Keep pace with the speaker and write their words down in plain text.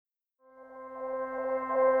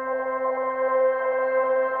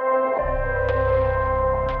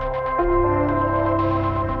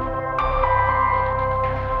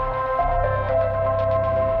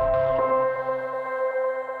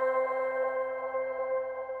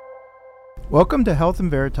Welcome to Health in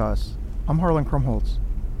Veritas. I'm Harlan Krumholtz.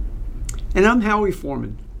 And I'm Howie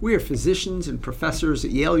Foreman. We are physicians and professors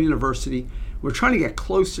at Yale University. We're trying to get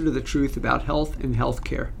closer to the truth about health and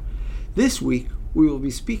healthcare. This week, we will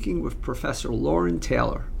be speaking with Professor Lauren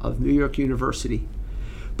Taylor of New York University.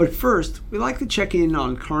 But first, we'd like to check in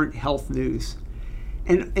on current health news.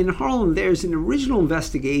 And in Harlan, there's an original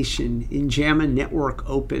investigation in JAMA Network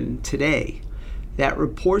Open today that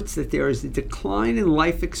reports that there is a decline in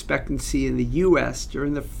life expectancy in the U.S.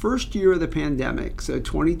 during the first year of the pandemic, so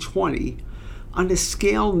 2020, on a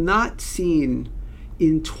scale not seen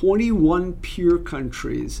in 21 peer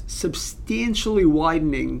countries, substantially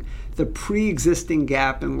widening the pre-existing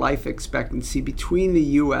gap in life expectancy between the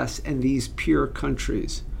U.S. and these peer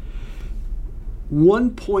countries.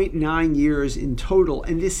 1.9 years in total,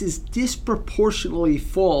 and this is disproportionately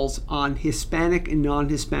falls on Hispanic and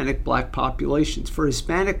non-Hispanic Black populations. For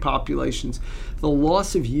Hispanic populations, the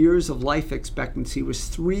loss of years of life expectancy was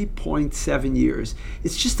 3.7 years.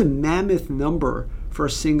 It's just a mammoth number for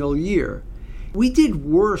a single year. We did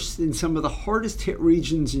worse than some of the hardest hit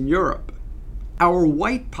regions in Europe. Our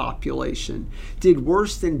white population did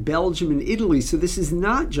worse than Belgium and Italy, so this is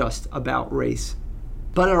not just about race.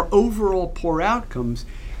 But our overall poor outcomes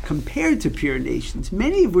compared to peer nations,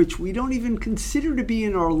 many of which we don't even consider to be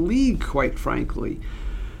in our league, quite frankly,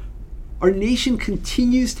 our nation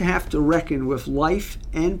continues to have to reckon with life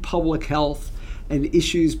and public health and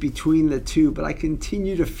issues between the two. But I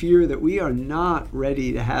continue to fear that we are not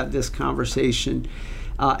ready to have this conversation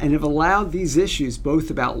and have allowed these issues,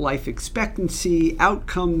 both about life expectancy,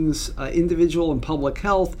 outcomes, individual and public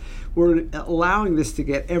health, we're allowing this to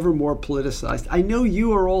get ever more politicized. I know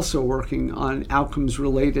you are also working on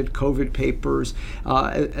outcomes-related COVID papers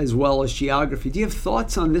as well as geography. Do you have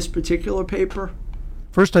thoughts on this particular paper?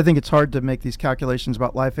 First, I think it's hard to make these calculations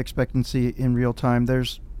about life expectancy in real time.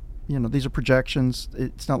 These are projections.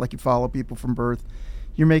 It's not like you follow people from birth.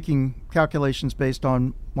 You're making calculations based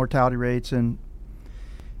on mortality rates and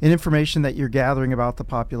information that you're gathering about the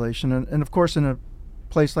population. And of course, in a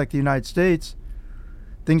place like the United States,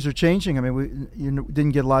 things are changing. I mean, we didn't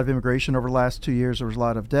get a lot of immigration over the last 2 years. There was a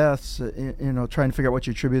lot of deaths, trying to figure out what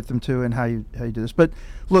you attribute them to and how you do this. But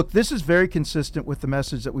look, this is very consistent with the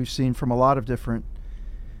message that we've seen from a lot of different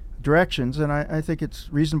directions. And I think it's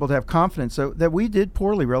reasonable to have confidence that we did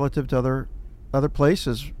poorly relative to other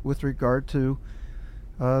places with regard to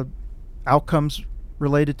outcomes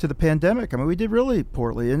related to the pandemic. I mean, we did really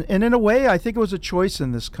poorly. And in a way, I think it was a choice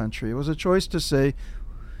in this country. It was a choice to say,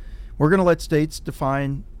 we're going to let states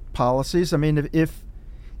define policies. I mean,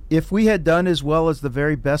 if we had done as well as the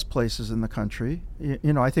very best places in the country,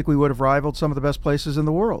 I think we would have rivaled some of the best places in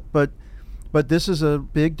the world. But this is a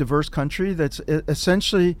big, diverse country that's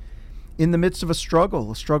essentially in the midst of a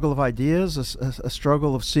struggle of ideas, a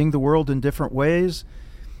struggle of seeing the world in different ways.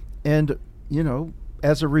 And,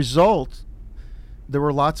 as a result, there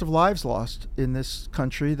were lots of lives lost in this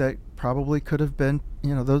country that probably could have been,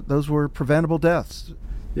 those were preventable deaths.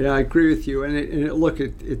 Yeah, I agree with you. And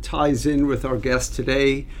it ties in with our guest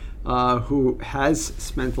today, who has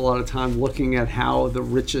spent a lot of time looking at how the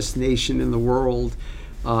richest nation in the world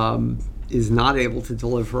is not able to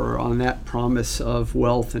deliver on that promise of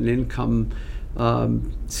wealth and income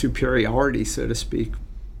superiority, so to speak.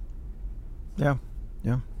 Yeah.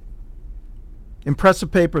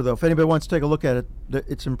 Impressive paper, though. If anybody wants to take a look at it,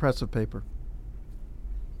 it's impressive paper.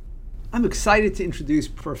 I'm excited to introduce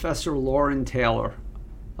Professor Lauren Taylor.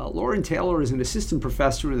 Lauren Taylor is an assistant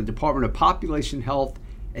professor in the Department of Population Health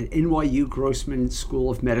at NYU Grossman School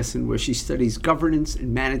of Medicine, where she studies governance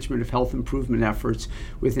and management of health improvement efforts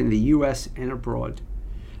within the U.S. and abroad.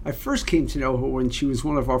 I first came to know her when she was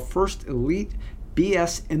one of our first elite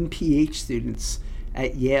BS MPH students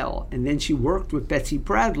at Yale, and then she worked with Betsy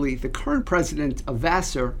Bradley, the current president of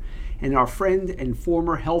Vassar, and our friend and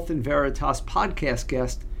former Health in Veritas podcast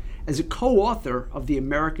guest, as a co-author of The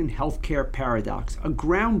American Healthcare Paradox, a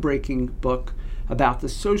groundbreaking book about the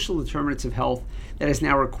social determinants of health that is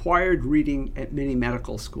now required reading at many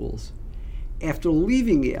medical schools. After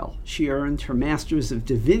leaving Yale, she earned her Master's of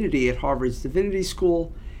Divinity at Harvard's Divinity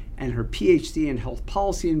School and her PhD in Health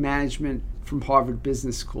Policy and Management from Harvard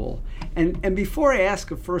Business School. And before I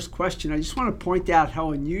ask a first question, I just want to point out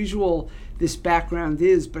how unusual this background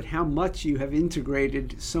is, but how much you have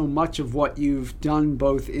integrated so much of what you've done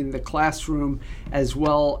both in the classroom as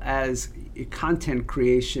well as content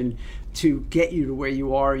creation to get you to where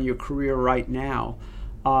you are in your career right now.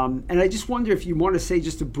 And I just wonder if you want to say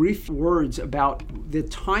just a brief words about the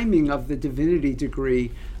timing of the divinity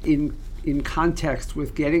degree in context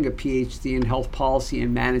with getting a PhD in health policy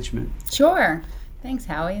and management. Sure. Thanks,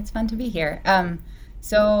 Howie. It's fun to be here.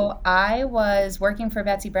 So I was working for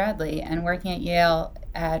Betsy Bradley and working at Yale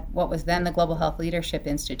at what was then the Global Health Leadership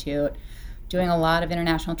Institute, doing a lot of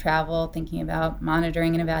international travel, thinking about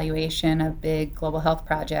monitoring and evaluation of big global health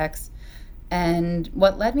projects. And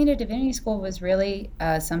what led me to divinity school was really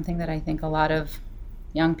something that I think a lot of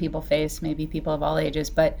young people face, maybe people of all ages,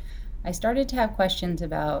 but I started to have questions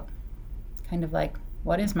about kind of like,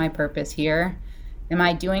 what is my purpose here? Am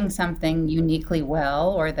I doing something uniquely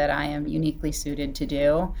well or that I am uniquely suited to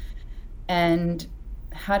do? And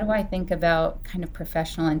how do I think about kind of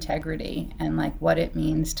professional integrity and like what it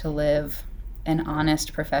means to live an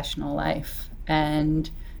honest professional life? And,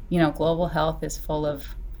 global health is full of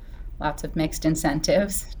lots of mixed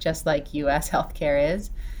incentives, just like US healthcare is.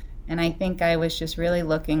 And I think I was just really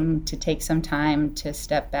looking to take some time to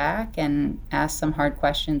step back and ask some hard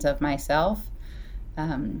questions of myself.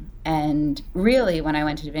 And really, when I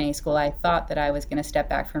went to divinity school, I thought that I was going to step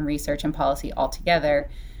back from research and policy altogether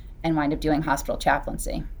and wind up doing hospital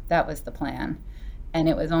chaplaincy. That was the plan. And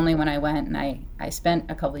it was only when I went and I spent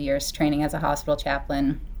a couple of years training as a hospital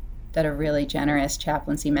chaplain that a really generous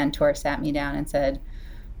chaplaincy mentor sat me down and said,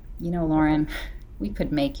 Lauren, we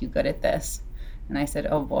could make you good at this. And I said,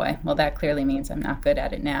 oh boy, well, that clearly means I'm not good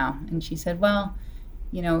at it now. And she said, well,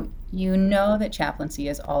 you know that chaplaincy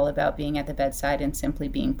is all about being at the bedside and simply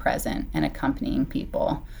being present and accompanying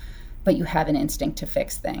people, but you have an instinct to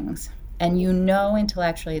fix things. And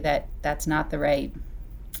intellectually that that's not the right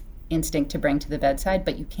instinct to bring to the bedside,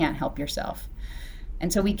 but you can't help yourself.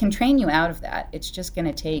 And so we can train you out of that. It's just going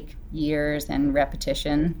to take years and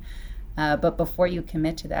repetition. But before you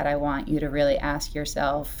commit to that, I want you to really ask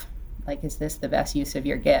yourself, like, is this the best use of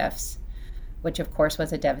your gifts? Which, of course,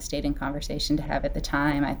 was a devastating conversation to have at the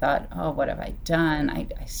time. I thought, oh, what have I done? I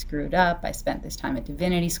screwed up. I spent this time at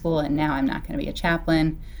divinity school, and now I'm not going to be a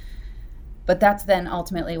chaplain. But that's then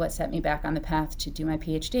ultimately what set me back on the path to do my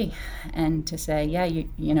PhD and to say,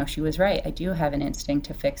 yeah, she was right. I do have an instinct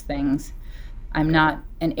to fix things. I'm not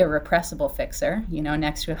an irrepressible fixer.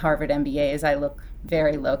 Next to Harvard MBAs, I look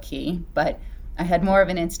very low key, but I had more of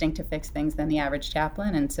an instinct to fix things than the average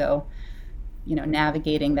chaplain. And so,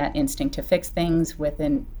 navigating that instinct to fix things with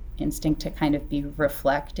an instinct to kind of be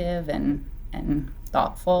reflective and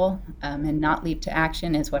thoughtful and not leap to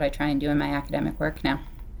action is what I try and do in my academic work now.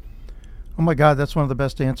 Oh my God, that's one of the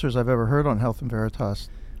best answers I've ever heard on Health and Veritas.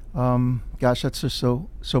 Gosh, that's just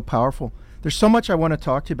so powerful. There's so much I want to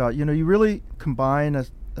talk to you about. You really combine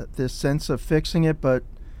this sense of fixing it, but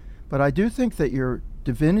I do think that your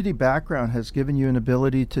divinity background has given you an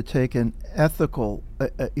ability to take an ethical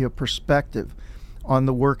perspective on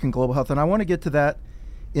the work in global health. And I want to get to that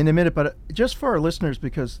in a minute, but just for our listeners,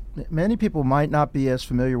 because many people might not be as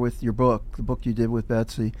familiar with your book, the book you did with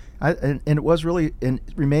Betsy, and it was really, and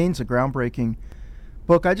it remains a groundbreaking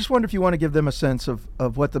book. I just wonder if you want to give them a sense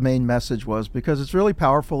of what the main message was, because it's really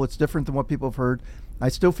powerful. It's different than what people have heard. I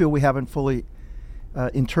still feel we haven't fully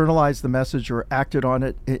internalized the message or acted on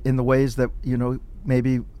it in the ways that,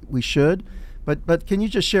 maybe we should. But can you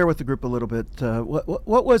just share with the group a little bit,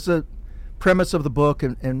 what was the premise of the book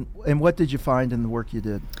and what did you find in the work you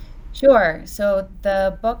did? Sure. So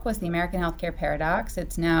the book was The American Healthcare Paradox.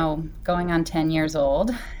 It's now going on 10 years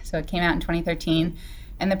old. So it came out in 2013.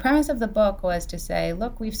 And the premise of the book was to say,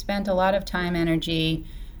 look, we've spent a lot of time, energy,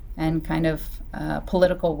 and kind of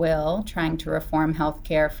political will trying to reform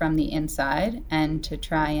healthcare from the inside and to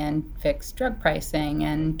try and fix drug pricing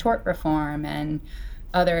and tort reform and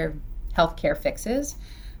other healthcare fixes.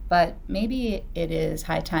 But maybe it is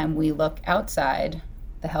high time we look outside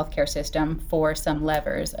the healthcare system for some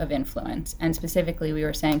levers of influence. And specifically, we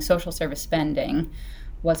were saying social service spending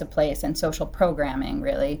was a place, and social programming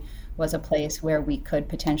really was a place where we could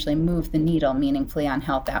potentially move the needle meaningfully on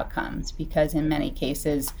health outcomes, because in many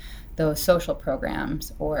cases, those social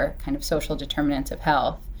programs or kind of social determinants of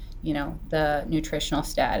health, the nutritional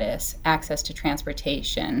status, access to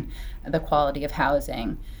transportation, the quality of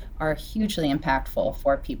housing, are hugely impactful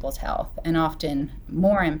for people's health, and often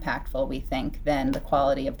more impactful, we think, than the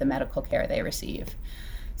quality of the medical care they receive.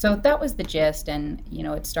 So that was the gist, and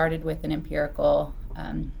it started with an empirical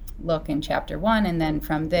look in chapter 1, and then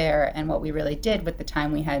from there, and what we really did with the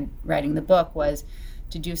time we had writing the book was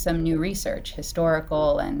to do some new research,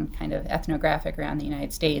 historical and kind of ethnographic around the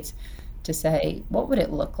United States, to say, what would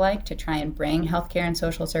it look like to try and bring healthcare and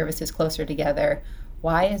social services closer together?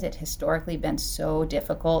 Why has it historically been so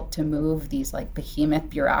difficult to move these like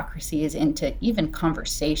behemoth bureaucracies into even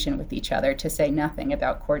conversation with each other, to say nothing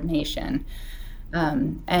about coordination?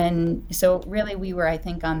 And so really we were, I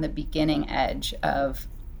think, on the beginning edge of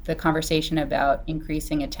the conversation about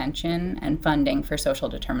increasing attention and funding for social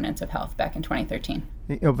determinants of health back in 2013.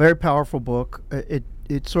 Very powerful book.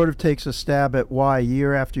 It sort of takes a stab at why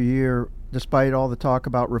year after year, despite all the talk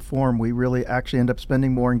about reform, we really actually end up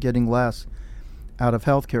spending more and getting less out of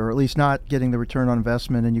healthcare, or at least not getting the return on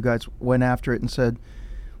investment. And you guys went after it and said,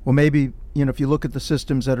 well, maybe, if you look at the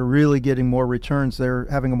systems that are really getting more returns, they're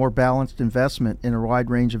having a more balanced investment in a wide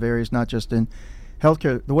range of areas, not just in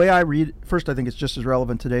healthcare. The way I read it, first, I think it's just as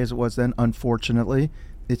relevant today as it was then. Unfortunately,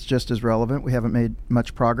 it's just as relevant. We haven't made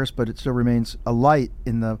much progress, but it still remains a light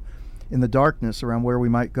in the darkness around where we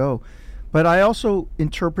might go. But I also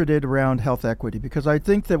interpret it around health equity, because I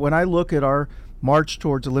think that when I look at our march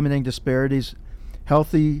towards eliminating disparities,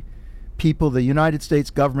 healthy people, the United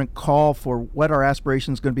States government call for what our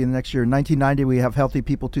aspiration is going to be in the next year. In 1990, we have Healthy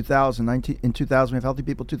People 2000. In 2000, we have Healthy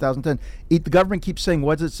People 2010. The government keeps saying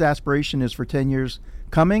what its aspiration is for 10 years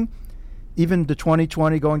coming. Even to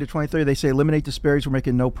 2020, going to 2030, they say eliminate disparities, we're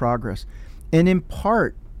making no progress. And in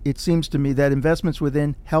part, it seems to me that investments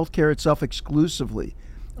within healthcare itself exclusively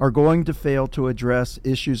are going to fail to address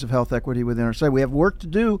issues of health equity within our society. We have work to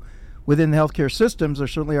do within the healthcare systems. There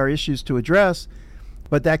certainly are issues to address,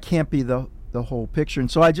 but that can't be the whole picture. And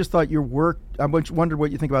so I just thought your work, I wondered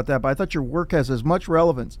what you think about that, but I thought your work has as much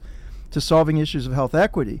relevance to solving issues of health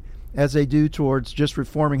equity as they do towards just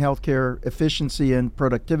reforming healthcare efficiency and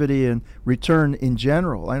productivity and return in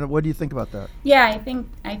general. What do you think about that? Yeah, I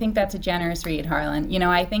think that's a generous read, Harlan.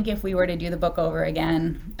 I think if we were to do the book over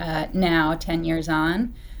again now, 10 years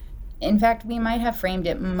on, in fact, we might have framed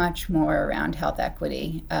it much more around health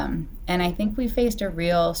equity. And I think we faced a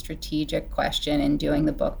real strategic question in doing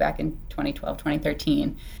the book back in 2012,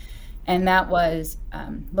 2013. And that was,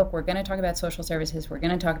 look, we're going to talk about social services. We're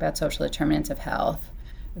going to talk about social determinants of health.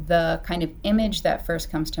 The kind of image that first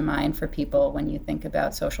comes to mind for people when you think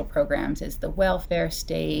about social programs is the welfare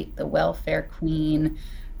state, the welfare queen,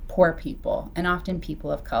 poor people, and often people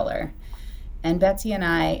of color. And Betsy and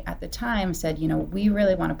I at the time said, we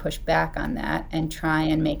really want to push back on that and try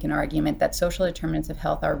and make an argument that social determinants of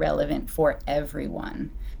health are relevant for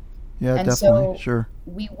everyone. Yeah, and definitely, so sure.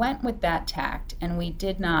 We went with that tact, and we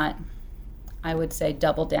did not, I would say,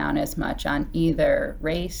 double down as much on either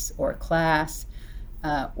race or class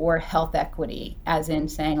or health equity, as in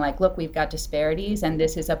saying, look, we've got disparities, and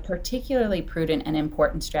this is a particularly prudent and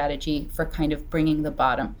important strategy for kind of bringing the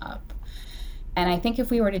bottom up. And I think if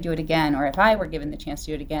we were to do it again, or if I were given the chance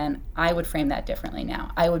to do it again, I would frame that differently now.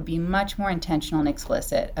 I would be much more intentional and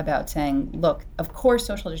explicit about saying, look, of course,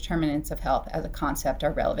 social determinants of health as a concept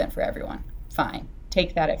are relevant for everyone. Fine,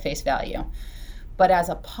 take that at face value. But as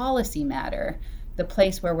a policy matter, the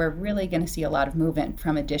place where we're really going to see a lot of movement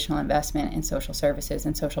from additional investment in social services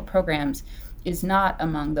and social programs is not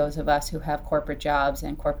among those of us who have corporate jobs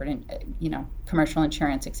and corporate, commercial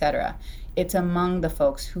insurance, et cetera. It's among the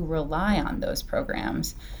folks who rely on those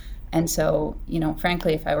programs. And so,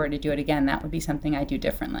 frankly, if I were to do it again, that would be something I'd do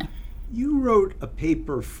differently. You wrote a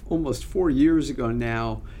paper almost 4 years ago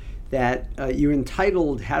now that you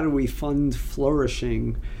entitled, How Do We Fund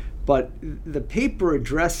Flourishing? But the paper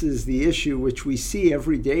addresses the issue, which we see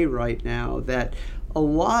every day right now, that a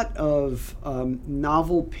lot of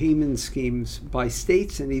novel payment schemes by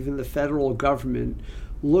states and even the federal government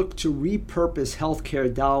look to repurpose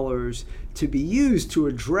healthcare dollars to be used to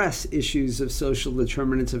address issues of social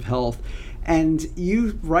determinants of health. And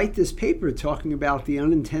you write this paper talking about the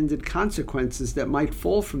unintended consequences that might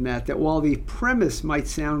fall from that while the premise might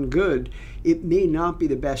sound good, it may not be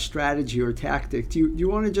the best strategy or tactic. Do you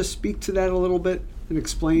want to just speak to that a little bit and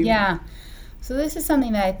explain? Yeah. So this is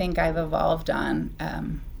something that I think I've evolved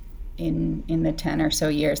on in the 10 or so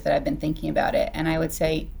years that I've been thinking about it. And I would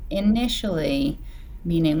say initially,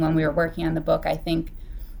 meaning when we were working on the book, I think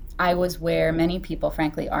I was where many people,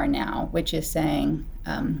 frankly, are now, which is saying,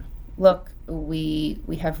 look, we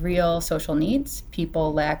have real social needs.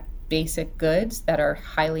 People lack basic goods that are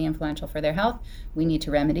highly influential for their health. We need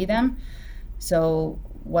to remedy them. So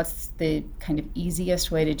what's the kind of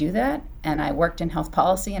easiest way to do that? And I worked in health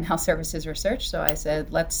policy and health services research, so I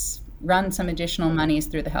said, let's run some additional monies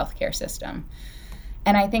through the healthcare system.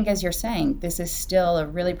 And I think, as you're saying, this is still a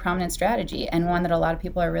really prominent strategy and one that a lot of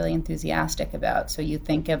people are really enthusiastic about. So you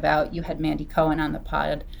think about, you had Mandy Cohen on the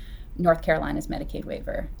pod, North Carolina's Medicaid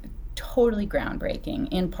waiver. Totally groundbreaking,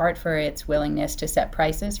 in part for its willingness to set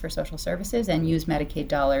prices for social services and use Medicaid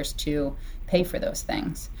dollars to pay for those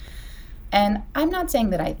things. And I'm not saying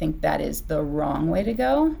that I think that is the wrong way to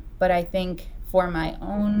go, but I think for my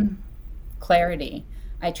own clarity,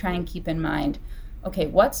 I try and keep in mind, okay,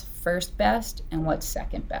 what's first best and what's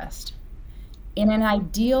second best? In an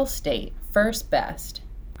ideal state, first best,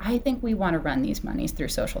 I think we want to run these monies through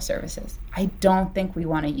social services. I don't think we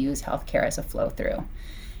want to use healthcare as a flow through.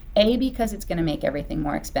 A, because it's going to make everything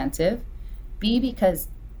more expensive. B, because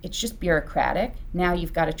it's just bureaucratic. Now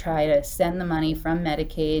you've got to try to send the money from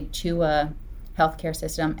Medicaid to a healthcare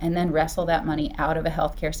system and then wrestle that money out of a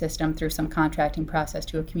healthcare system through some contracting process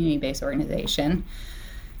to a community-based organization.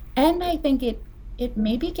 And I think it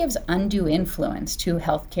maybe gives undue influence to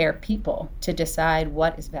healthcare people to decide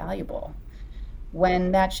what is valuable,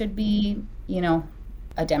 when that should be,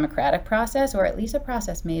 a democratic process, or at least a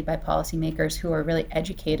process made by policymakers who are really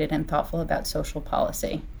educated and thoughtful about social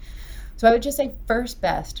policy. So I would just say first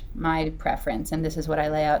best, my preference, and this is what I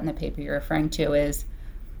lay out in the paper you're referring to, is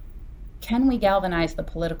can we galvanize the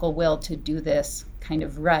political will to do this kind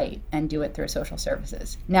of right and do it through social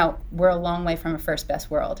services? Now, we're a long way from a first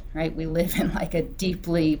best world, right? We live in like a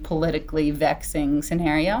deeply politically vexing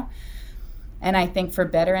scenario. And I think for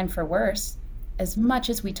better and for worse, as much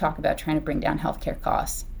as we talk about trying to bring down healthcare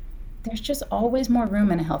costs, there's just always more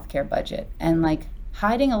room in a healthcare budget. And like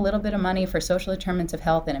hiding a little bit of money for social determinants of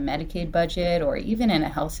health in a Medicaid budget or even in a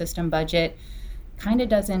health system budget kind of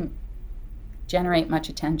doesn't generate much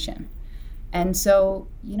attention. And so,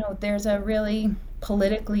 there's a really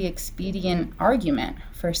politically expedient argument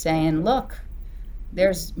for saying, look,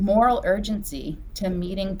 there's moral urgency to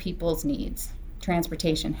meeting people's needs: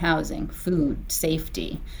 transportation, housing, food,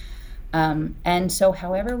 safety. And so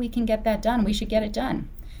however we can get that done, we should get it done.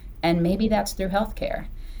 And maybe that's through healthcare.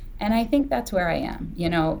 And I think that's where I am,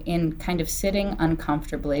 in kind of sitting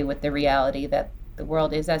uncomfortably with the reality that the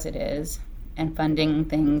world is as it is, and funding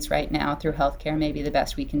things right now through healthcare may be the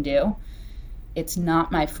best we can do. It's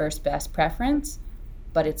not my first best preference,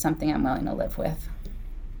 but it's something I'm willing to live with.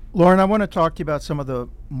 Lauren, I want to talk to you about some of the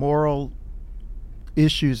moral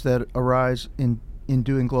issues that arise in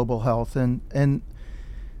doing global health. And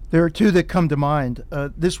there are two that come to mind.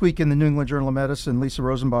 This week in the New England Journal of Medicine, Lisa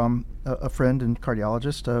Rosenbaum, a friend and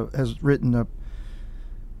cardiologist, has written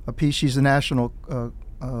a piece. She's a national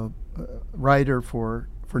writer for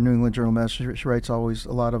New England Journal of Medicine. She writes always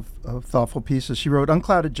a lot of thoughtful pieces. She wrote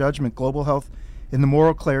Unclouded Judgment, Global Health in the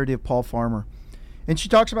Moral Clarity of Paul Farmer. And she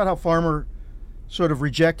talks about how Farmer sort of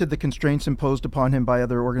rejected the constraints imposed upon him by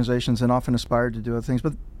other organizations and often aspired to do other things.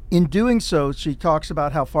 But in doing so, she talks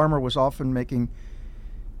about how Farmer was often making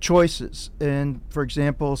choices. And for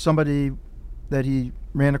example, somebody that he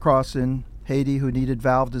ran across in Haiti who needed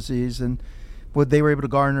valve disease, and they were able to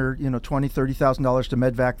garner $20,000, $30,000 to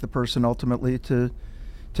medvac the person ultimately to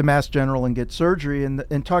Mass General and get surgery,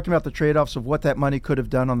 and talking about the trade-offs of what that money could have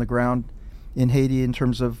done on the ground in Haiti in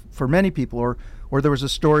terms of for many people. Or there was a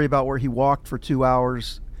story about where he walked for 2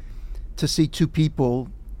 hours to see two people,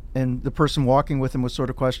 and the person walking with him was sort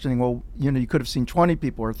of questioning, well, you could have seen 20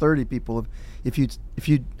 people or 30 people if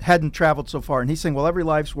you hadn't traveled so far. And he's saying, well, every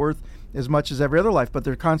life's worth as much as every other life, but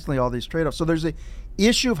there are constantly all these trade-offs. So there's a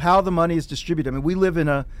issue of how the money is distributed. I mean, we live in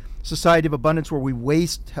a society of abundance where we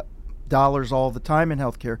waste dollars all the time in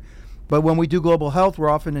healthcare. But when we do global health, we're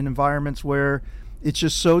often in environments where it's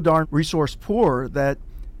just so darn resource poor that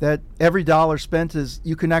every dollar spent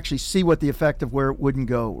you can actually see what the effect of where it wouldn't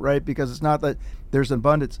go, right? Because it's not that there's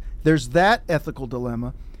abundance. There's that ethical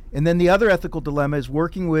dilemma. And then the other ethical dilemma is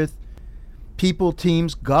working with people,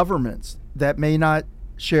 teams, governments that may not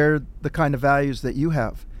share the kind of values that you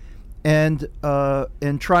have. And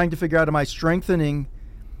trying to figure out, am I strengthening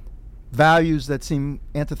values that seem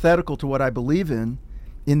antithetical to what I believe in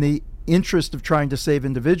the interest of trying to save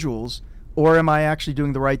individuals, or am I actually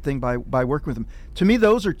doing the right thing by working with them? To me,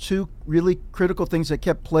 those are two really critical things that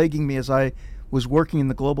kept plaguing me as I was working in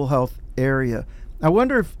the global health area. I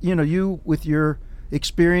wonder if, you with your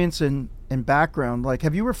experience and background, like,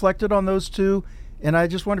 have you reflected on those two? And I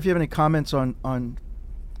just wonder if you have any comments on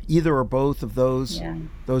either or both of those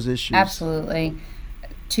issues. Absolutely.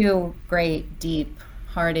 Two great, deep,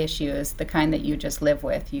 hard issues, the kind that you just live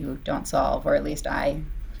with, you don't solve, or at least I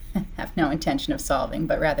have no intention of solving,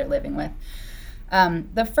 but rather living with.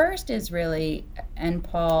 The first is really, and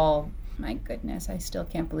Paul, my goodness, I still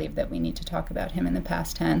can't believe that we need to talk about him in the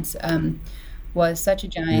past tense, was such a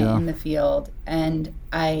giant in the field. And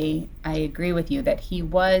I agree with you that he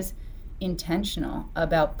was intentional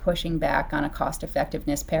about pushing back on a cost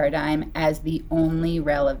effectiveness paradigm as the only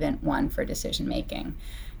relevant one for decision making.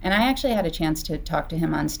 And I actually had a chance to talk to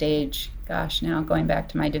him on stage, now going back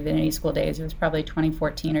to my divinity school days, it was probably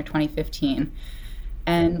 2014 or 2015.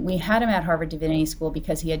 And we had him at Harvard Divinity School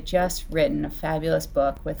because he had just written a fabulous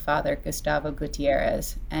book with Father Gustavo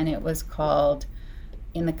Gutierrez, and it was called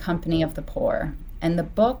In the Company of the Poor. And the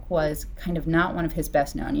book was kind of not one of his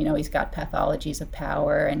best known. He's got Pathologies of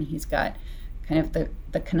Power, and he's got kind of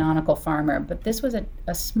the canonical farmer. But this was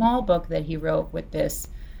a small book that he wrote with this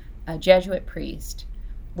Jesuit priest,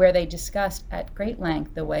 where they discussed at great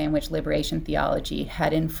length the way in which liberation theology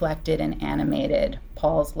had inflected and animated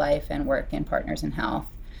Paul's life and work in Partners in Health.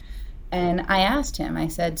 And I asked him, I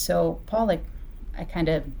said, so Paul, like, I kind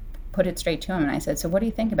of put it straight to him, and I said, so what do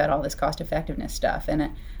you think about all this cost effectiveness stuff?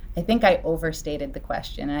 And I think I overstated the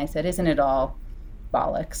question, and I said, isn't it all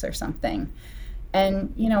bollocks or something?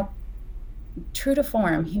 And, true to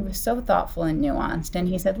form, he was so thoughtful and nuanced, and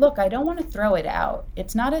he said, look, I don't want to throw it out.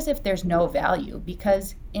 It's not as if there's no value,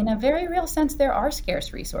 because in a very real sense, there are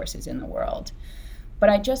scarce resources in the world. But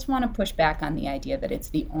I just want to push back on the idea that it's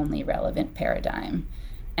the only relevant paradigm.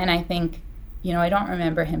 And I think, I don't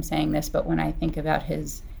remember him saying this, but when I think about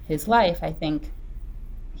his life, I think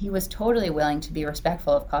he was totally willing to be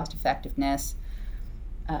respectful of cost effectiveness,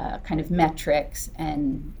 kind of metrics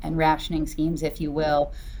and rationing schemes, if you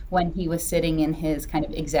will, when he was sitting in his kind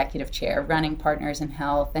of executive chair, running Partners in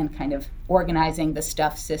Health and kind of organizing the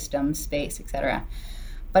stuff, systems, space, et cetera.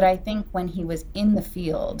 But I think when he was in the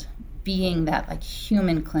field, being that like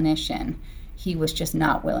human clinician, he was just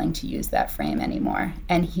not willing to use that frame anymore.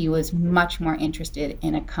 And he was much more interested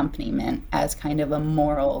in accompaniment as kind of a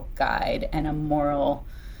moral guide and a moral,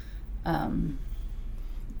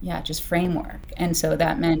 just framework. And so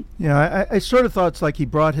that meant... Yeah, I sort of thought it's like he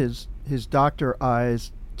brought his doctor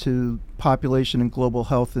eyes to population and global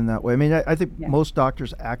health in that way. I mean, I think most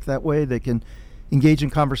doctors act that way. They can engage in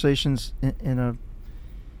conversations in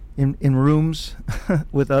rooms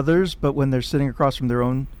with others, but when they're sitting across from their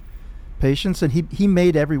own patients, and he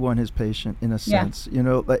made everyone his patient in a sense,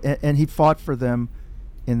 and he fought for them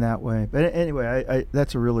in that way. But anyway,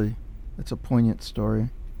 that's a poignant story.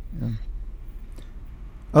 Yeah.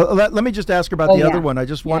 Let me just ask about the other one. I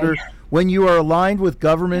just wonder, when you are aligned with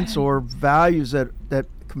governments or values that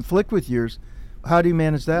conflict with yours, how do you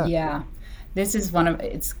manage that? Yeah, this is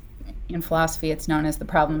it's in philosophy, it's known as the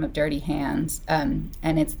problem of dirty hands. And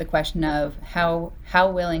it's the question of how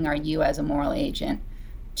willing are you as a moral agent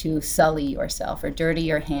to sully yourself or dirty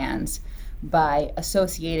your hands by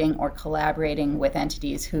associating or collaborating with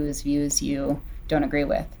entities whose views you don't agree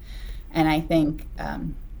with. And I think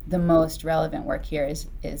the most relevant work here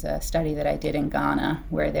is a study that I did in Ghana,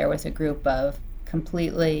 where there was a group of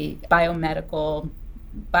completely biomedical,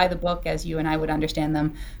 by the book as you and I would understand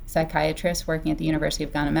them, psychiatrists working at the University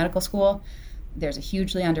of Ghana Medical School. There's a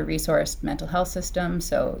hugely under-resourced mental health system,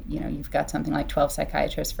 so you've got something like 12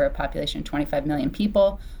 psychiatrists for a population of 25 million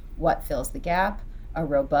people. What fills the gap? A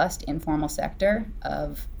robust informal sector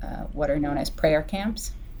of what are known as prayer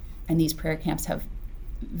camps. And these prayer camps have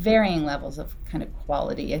varying levels of kind of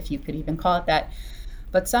quality, if you could even call it that,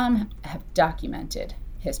 but some have documented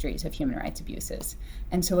histories of human rights abuses.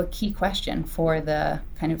 And so a key question for the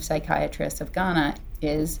kind of psychiatrists of Ghana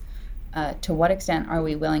is, to what extent are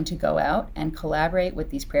we willing to go out and collaborate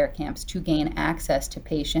with these prayer camps to gain access to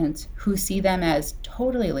patients who see them as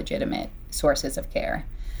totally legitimate sources of care?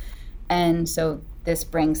 And so this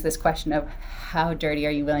brings this question of how dirty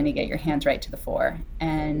are you willing to get your hands right to the fore?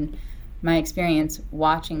 And my experience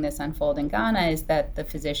watching this unfold in Ghana is that the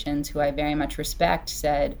physicians, who I very much respect,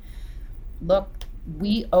 said, look,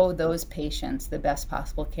 we owe those patients the best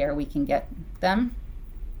possible care we can get them.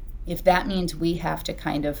 If that means we have to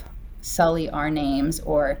kind of sully our names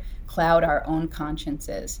or cloud our own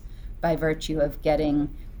consciences by virtue of getting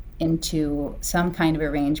into some kind of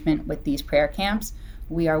arrangement with these prayer camps,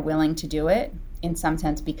 we are willing to do it, in some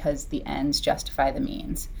sense, because the ends justify the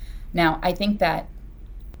means. Now, I think that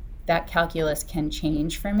calculus can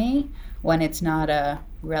change for me when it's not a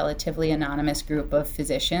relatively anonymous group of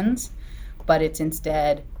physicians, but it's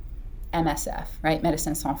instead MSF, right?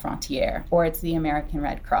 Médecins Sans Frontières, or it's the American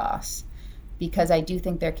Red Cross, because I do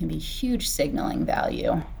think there can be huge signaling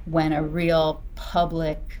value when a real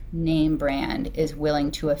public name brand is willing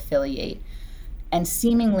to affiliate. And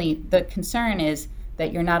seemingly the concern is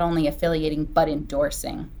that you're not only affiliating but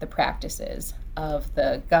endorsing the practices of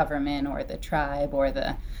the government or the tribe or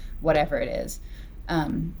the whatever it is.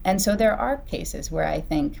 And so there are cases where I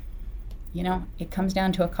think, it comes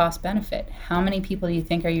down to a cost benefit. How many people do you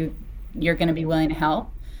think you're going to be willing to help?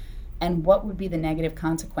 And what would be the negative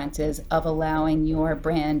consequences of allowing your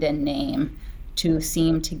brand and name to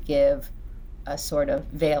seem to give a sort of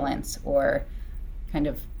valence or kind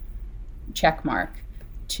of check mark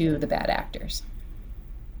to the bad actors?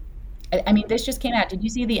 I mean, this just came out. Did you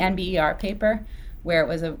see the NBER paper where it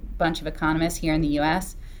was a bunch of economists here in the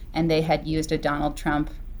US and they had used a Donald Trump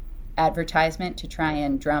advertisement to try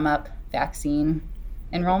and drum up vaccine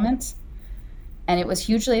enrollments? And it was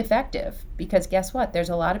hugely effective because guess what? There's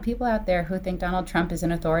a lot of people out there who think Donald Trump is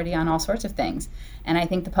an authority on all sorts of things. And I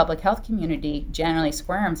think the public health community generally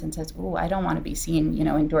squirms and says, "Ooh, I don't want to be seen,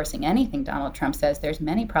 endorsing anything Donald Trump says." There's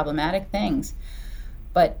many problematic things.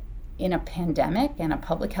 But in a pandemic and a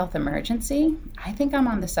public health emergency, I think I'm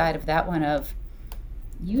on the side of that one of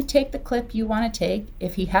you take the clip you want to take.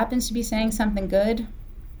 If he happens to be saying something good,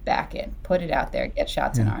 back it, put it out there, get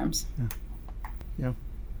shots in arms. Yeah.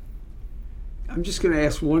 I'm just going to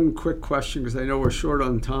ask one quick question because I know we're short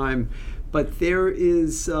on time, but there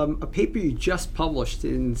is a paper you just published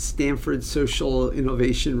in Stanford Social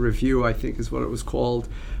Innovation Review, I think is what it was called,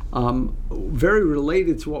 very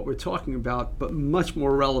related to what we're talking about, but much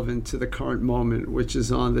more relevant to the current moment, which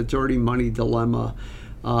is on the dirty money dilemma.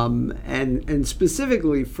 And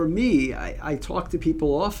specifically for me, I talk to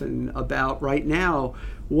people often about right now,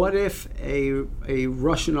 what if a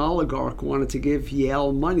Russian oligarch wanted to give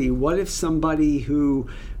Yale money? What if somebody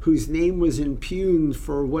whose name was impugned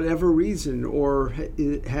for whatever reason or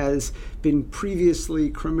has been previously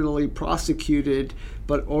criminally prosecuted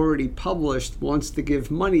but already published wants to give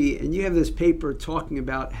money? And you have this paper talking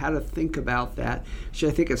about how to think about that, which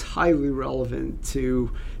I think is highly relevant to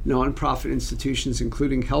nonprofit institutions,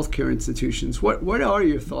 including healthcare institutions. What are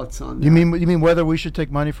your thoughts on that? You mean whether we should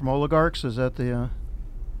take money from oligarchs? Is that the?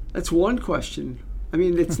 That's one question. I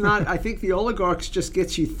mean, it's not, I think the oligarchs just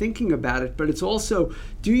gets you thinking about it, but it's also,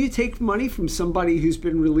 do you take money from somebody who's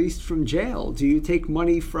been released from jail? Do you take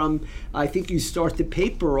money from, I think you start the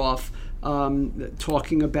paper off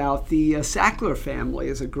talking about the Sackler family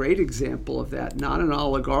as a great example of that. Not an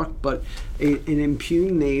oligarch, but an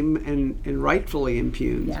impugned name and rightfully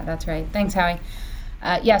impugned. Yeah, that's right. Thanks, Howie.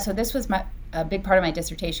 So this was a big part of my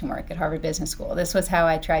dissertation work at Harvard Business School. This was how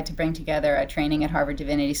I tried to bring together a training at Harvard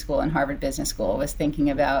Divinity School and Harvard Business School, was thinking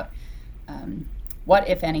about what,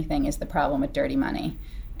 if anything, is the problem with dirty money.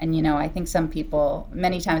 And, I think some people,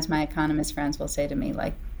 many times my economist friends will say to me,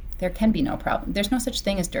 like, there can be no problem. There's no such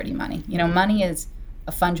thing as dirty money. Money is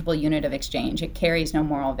a fungible unit of exchange. It carries no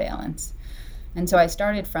moral valence. And so I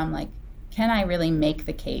started from, like, can I really make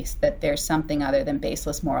the case that there's something other than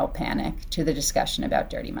baseless moral panic to the discussion about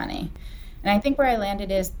dirty money? And I think where I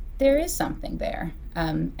landed is there is something there.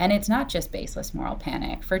 And it's not just baseless moral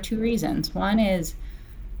panic for two reasons. One is,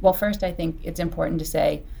 well, first, I think it's important to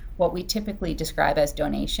say what we typically describe as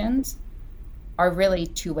donations are really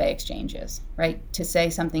two-way exchanges, right? To say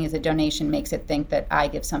something is a donation makes it think that I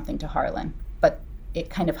give something to Harlan. But it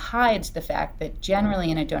kind of hides the fact that generally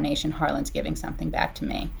in a donation, Harlan's giving something back to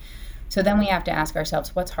me. So then we have to ask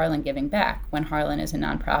ourselves, what's Harlan giving back when Harlan is a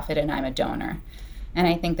nonprofit and I'm a donor? And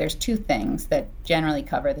I think there's two things that generally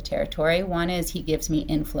cover the territory. One is he gives me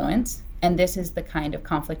influence. And this is the kind of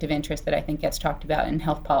conflict of interest that I think gets talked about in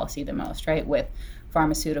health policy the most, right? With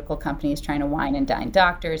pharmaceutical companies trying to wine and dine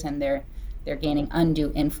doctors, and they're gaining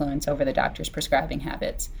undue influence over the doctor's prescribing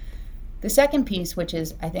habits. The second piece, which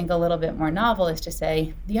is I think a little bit more novel, is to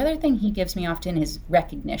say the other thing he gives me often is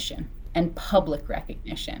recognition and public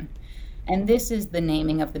recognition. And this is the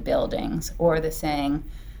naming of the buildings or the saying,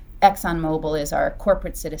 ExxonMobil is our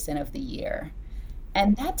corporate citizen of the year.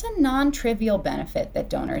 And that's a non-trivial benefit that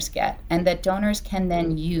donors get and that donors can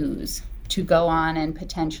then use to go on and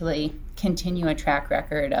potentially continue a track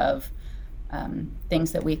record of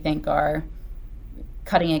things that we think are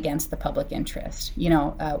cutting against the public interest.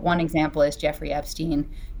 One example is Jeffrey Epstein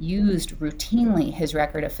used routinely his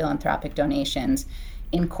record of philanthropic donations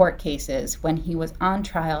in court cases when he was on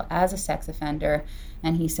trial as a sex offender,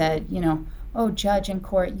 and he said, oh, judge and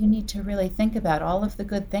court, you need to really think about all of the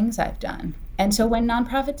good things I've done. And so when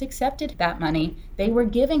nonprofits accepted that money, they were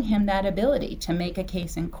giving him that ability to make a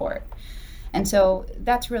case in court. And so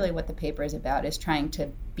that's really what the paper is about, is trying to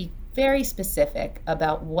be very specific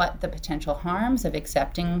about what the potential harms of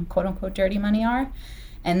accepting quote-unquote dirty money are,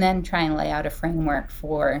 and then try and lay out a framework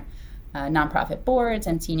for nonprofit boards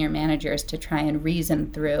and senior managers to try and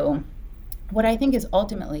reason through what I think is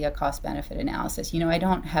ultimately a cost-benefit analysis. I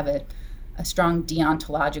don't have a strong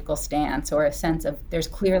deontological stance or a sense of there's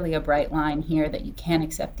clearly a bright line here that you can't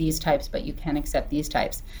accept these types, but you can accept these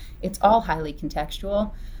types. It's all highly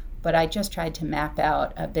contextual, but I just tried to map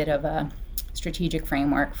out a bit of a strategic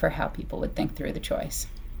framework for how people would think through the choice.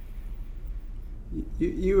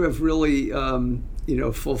 You have really,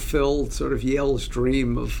 fulfilled sort of Yale's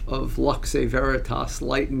dream of Lux e Veritas,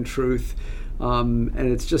 light and truth. And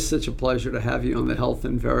it's just such a pleasure to have you on the Health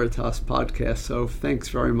and Veritas podcast. So thanks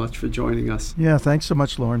very much for joining us. Yeah, thanks so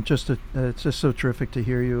much, Lauren. It's just so terrific to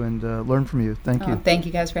hear you and learn from you. Thank you. Thank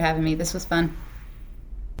you guys for having me. This was fun.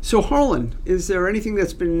 So Harlan, is there anything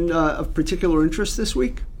that's been of particular interest this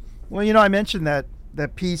week? Well, I mentioned that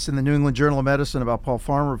that piece in the New England Journal of Medicine about Paul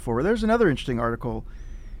Farmer before. There's another interesting article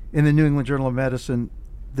in the New England Journal of Medicine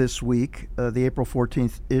this week, the April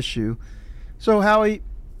 14th issue. So, Howie,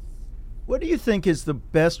 what do you think is the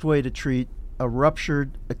best way to treat a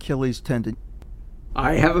ruptured Achilles tendon?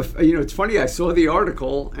 I have it's funny, I saw the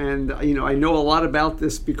article and, I know a lot about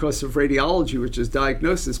this because of radiology, which is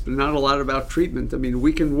diagnosis, but not a lot about treatment. I mean,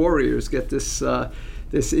 weekend warriors get this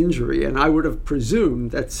injury, and I would have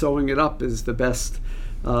presumed that sewing it up is the best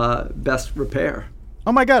repair.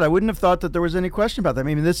 Oh my God, I wouldn't have thought that there was any question about that. I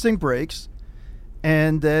mean, this thing breaks,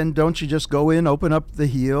 and then don't you just go in, open up the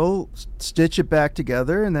heel, stitch it back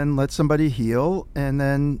together, and then let somebody heal, and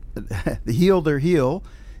then heal their heel,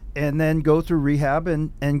 and then go through rehab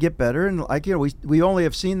and get better. And we only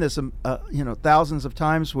have seen this thousands of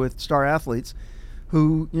times with star athletes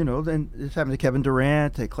who, then it's happened to Kevin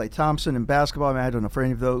Durant, to Klay Thompson in basketball. I mean, I don't know for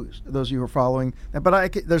any of those of you who are following,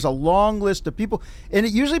 but there's a long list of people, and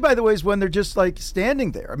it usually, by the way, is when they're just like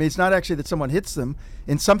standing there. I mean, it's not actually that someone hits them,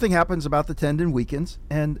 and something happens about the tendon, weakens,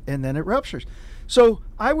 and then it ruptures. So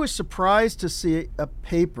I was surprised to see a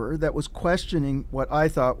paper that was questioning what I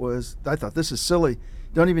thought this is silly.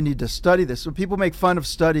 Don't even need to study this. When people make fun of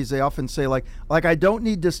studies, they often say like I don't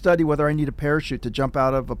need to study whether I need a parachute to jump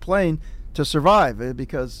out of a plane to survive,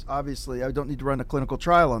 because obviously I don't need to run a clinical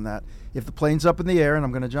trial on that. If the plane's up in the air and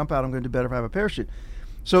I'm going to jump out, I'm going to do better if I have a parachute.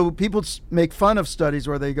 So people make fun of studies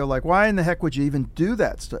where they go like, why in the heck would you even do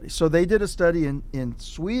that study? So they did a study in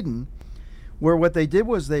Sweden where what they did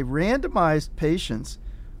was they randomized patients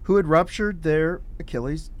who had ruptured their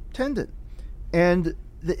Achilles tendon. And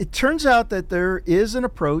it turns out that there is an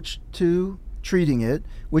approach to treating it,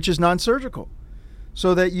 which is non-surgical,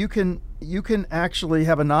 so that you can actually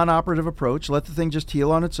have a non-operative approach, let the thing just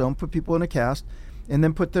heal on its own, put people in a cast, and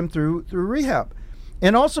then put them through rehab.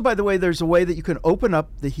 And also, by the way, there's a way that you can open up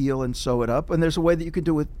the heel and sew it up, and there's a way that you can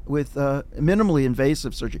do it with minimally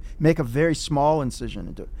invasive surgery, make a very small incision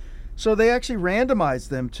and do it. So they actually randomized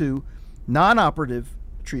them to non-operative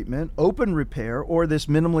treatment, open repair, or this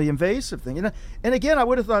minimally invasive thing. And again, I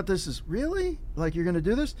would have thought, this is really, like, you're going to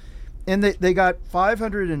do this? And they got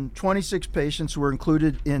 526 patients who were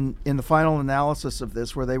included in the final analysis of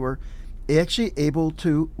this, where they were actually able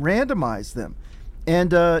to randomize them.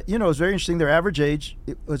 And, it was very interesting. Their average age,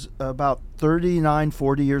 it was about 39,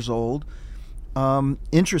 40 years old.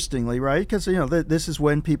 Interestingly, right? Because, this is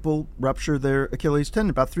when people rupture their Achilles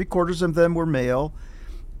tendon. About 3/4 of them were male.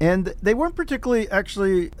 And they weren't particularly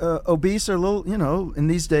actually obese or little, in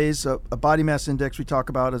these days, a body mass index we talk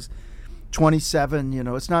about is 27.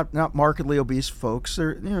 It's not markedly obese folks.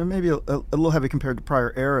 They're, maybe a little heavy compared to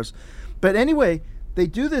prior eras. But anyway, they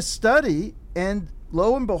do this study, and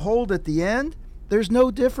lo and behold, at the end, there's no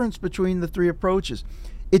difference between the three approaches.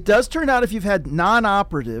 It does turn out if you've had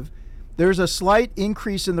non-operative, there's a slight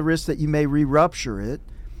increase in the risk that you may re-rupture it,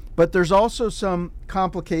 but there's also some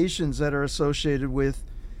complications that are associated with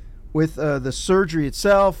the surgery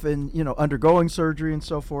itself and, undergoing surgery and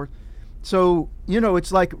so forth. So,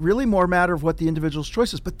 it's like really more a matter of what the individual's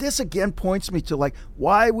choice is. But this again points me to like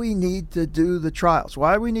why we need to do the trials,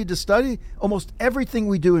 why we need to study almost everything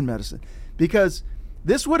we do in medicine, because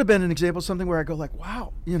this would have been an example of something where I go like,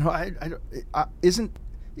 wow, isn't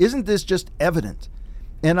this just evident?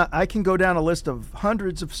 And I can go down a list of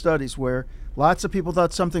hundreds of studies where lots of people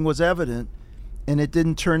thought something was evident and it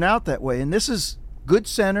didn't turn out that way. And this is good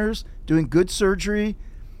centers doing good surgery,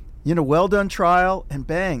 well done trial, and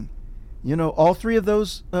bang, all three of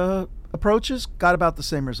those approaches got about the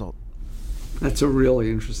same result. That's a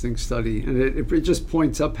really interesting study, and it just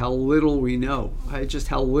points up how little we know.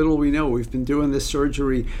 How little we know. We've been doing this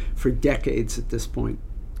surgery for decades at this point.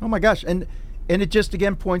 Oh my gosh, and it just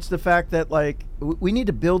again points to the fact that like we need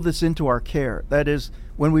to build this into our care. That is,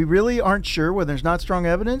 when we really aren't sure, when there's not strong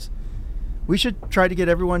evidence, we should try to get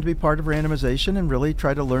everyone to be part of randomization and really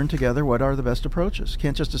try to learn together what are the best approaches.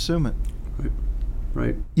 Can't just assume it.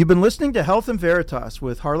 Right. You've been listening to Health and Veritas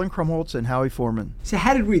with Harlan Krumholtz and Howie Foreman. So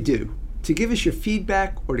how did we do? To give us your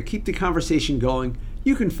feedback or to keep the conversation going,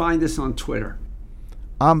 you can find us on Twitter.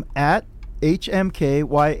 I'm at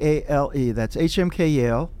HMKYALE. That's HMK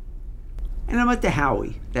Yale. And I'm at the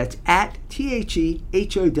Howie. That's at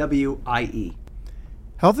THEHOWIE.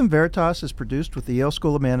 Health and Veritas is produced with the Yale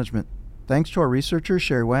School of Management. Thanks to our researcher,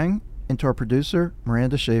 Sherry Wang, and to our producer,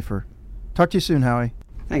 Miranda Schaefer. Talk to you soon, Howie.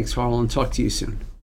 Thanks, Harlan. Talk to you soon.